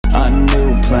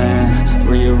plan,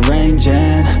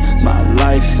 rearranging my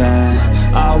life, and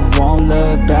I won't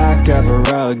look back ever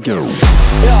again.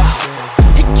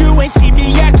 You ain't see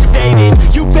me activated.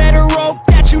 You better hope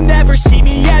that you never see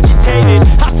me agitated.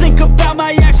 I think about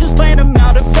my actions, plan them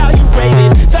out,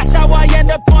 evaluated. That's how I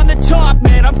end up on the top,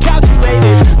 man, I'm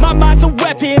calculated. My mind's a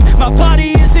weapon, my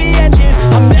body is the engine.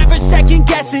 I'm never second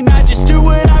guessing, I just do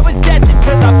what I was destined.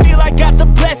 Cause I feel I got the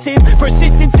blessing,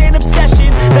 persistence and obsession.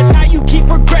 That's how you keep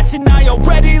progressing, I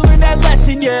already learned that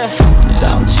lesson, yeah.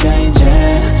 I'm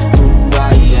changing who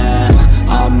I am,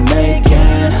 I'm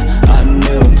making a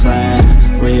new plan,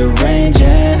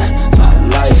 rearranging my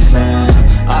life, and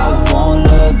I won't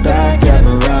look back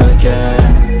ever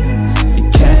again. You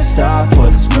can't stop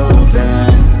what's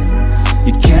moving,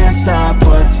 you can't stop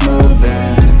what's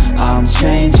moving. I'm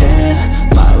changing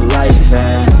my life,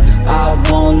 and I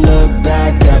won't look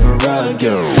back ever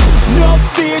again. No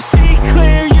fear, see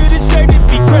clear, you deserve to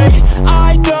be great.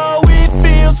 I know it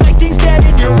feels like things get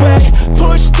in your way.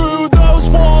 Push through